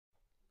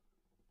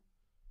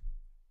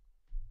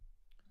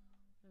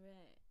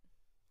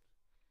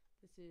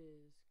This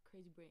is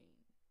Crazy Brain,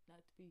 not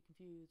to be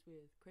confused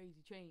with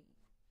Crazy Train.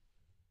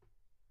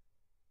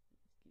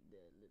 Let's give that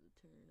a little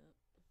turn up.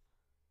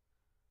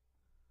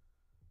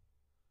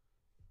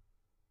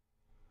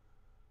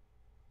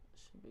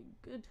 Should be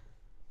good.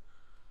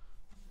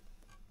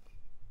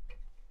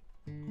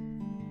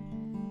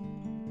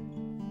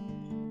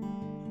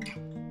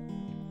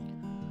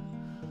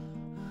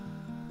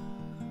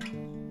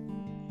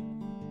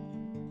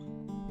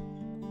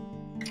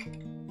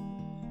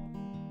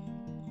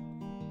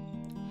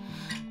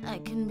 I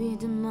can be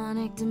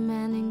demonic,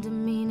 demanding,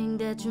 demeaning,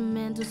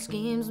 detrimental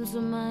schemes. I'm so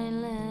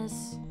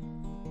mindless.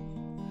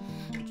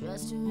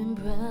 Dressed to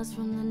impress,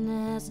 from the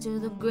nest to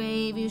the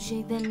grave. You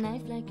shake that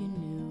knife like you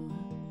knew.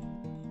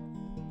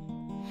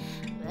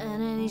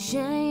 Vanity,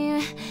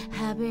 shame,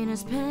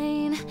 happiness,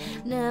 pain.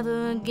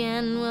 Never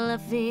again will I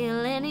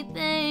feel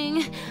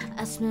anything.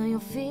 I smell your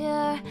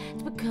fear,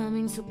 it's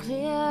becoming so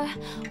clear.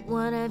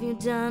 What have you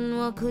done?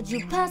 What could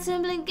you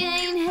possibly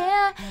gain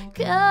here?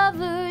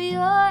 Cover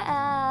your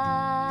eyes.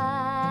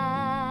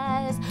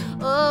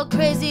 Oh,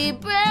 crazy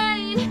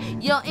brain,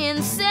 you're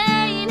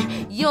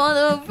insane. You're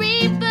the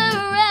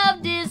reaper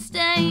of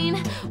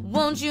disdain.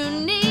 Won't you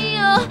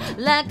kneel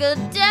like a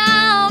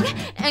dog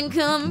and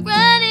come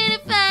running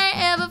if I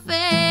ever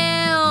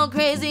fail?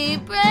 Crazy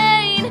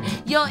brain,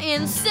 you're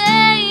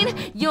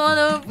insane. You're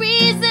the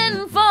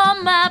reason for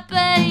my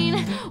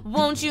pain.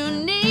 Won't you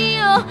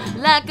kneel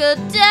like a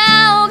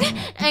dog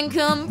and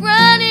come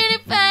running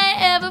if I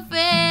ever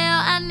fail?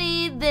 I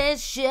need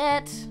this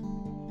shit.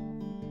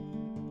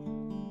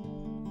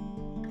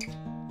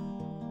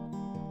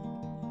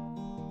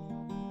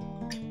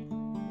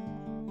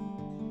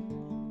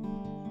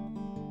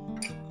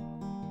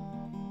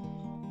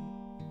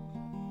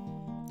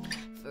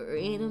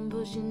 Freedom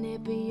pushing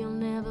hippie, you'll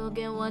never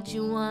get what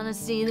you wanna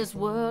see. This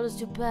world is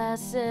too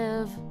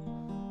passive.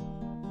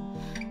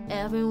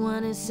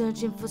 Everyone is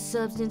searching for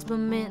substance,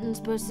 permittance,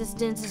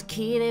 persistence is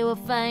key. They will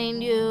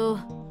find you.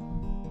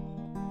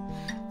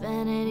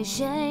 Vanity,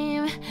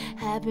 shame,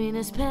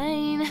 happiness,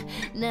 pain.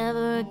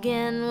 Never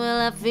again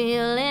will I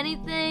feel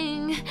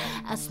anything.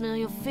 I smell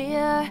your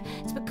fear,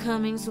 it's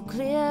becoming so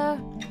clear.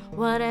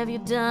 What have you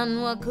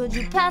done? What could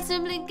you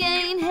possibly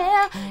gain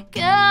here?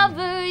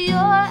 Cover your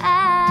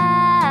eyes.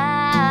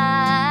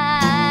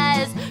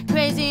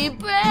 Crazy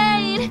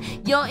brain,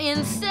 you're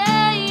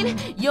insane.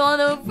 You're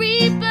the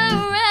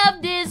reaper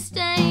of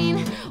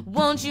disdain.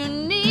 Won't you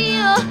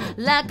kneel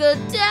like a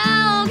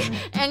dog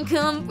and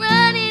come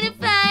running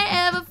if I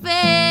ever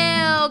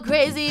fail?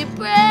 Crazy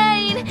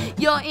brain,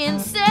 you're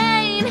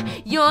insane.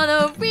 You're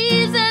the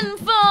reason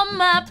for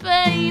my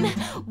pain.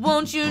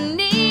 Won't you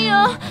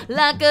kneel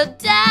like a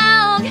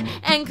dog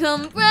and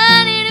come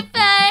running if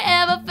I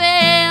ever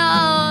fail?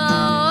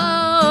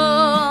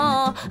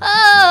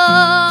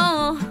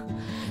 Oh,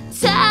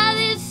 tie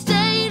this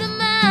state of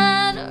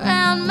mind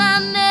around my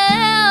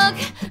neck.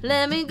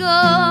 Let me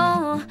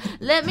go,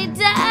 let me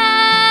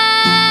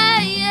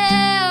die,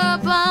 yeah,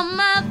 upon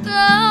my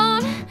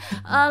throne,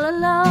 all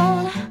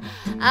alone.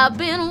 I've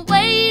been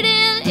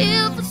waiting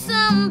here for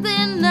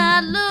something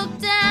I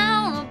looked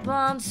down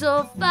upon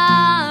so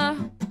far.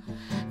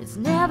 It's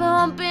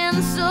never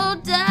been so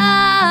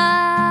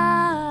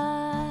dark.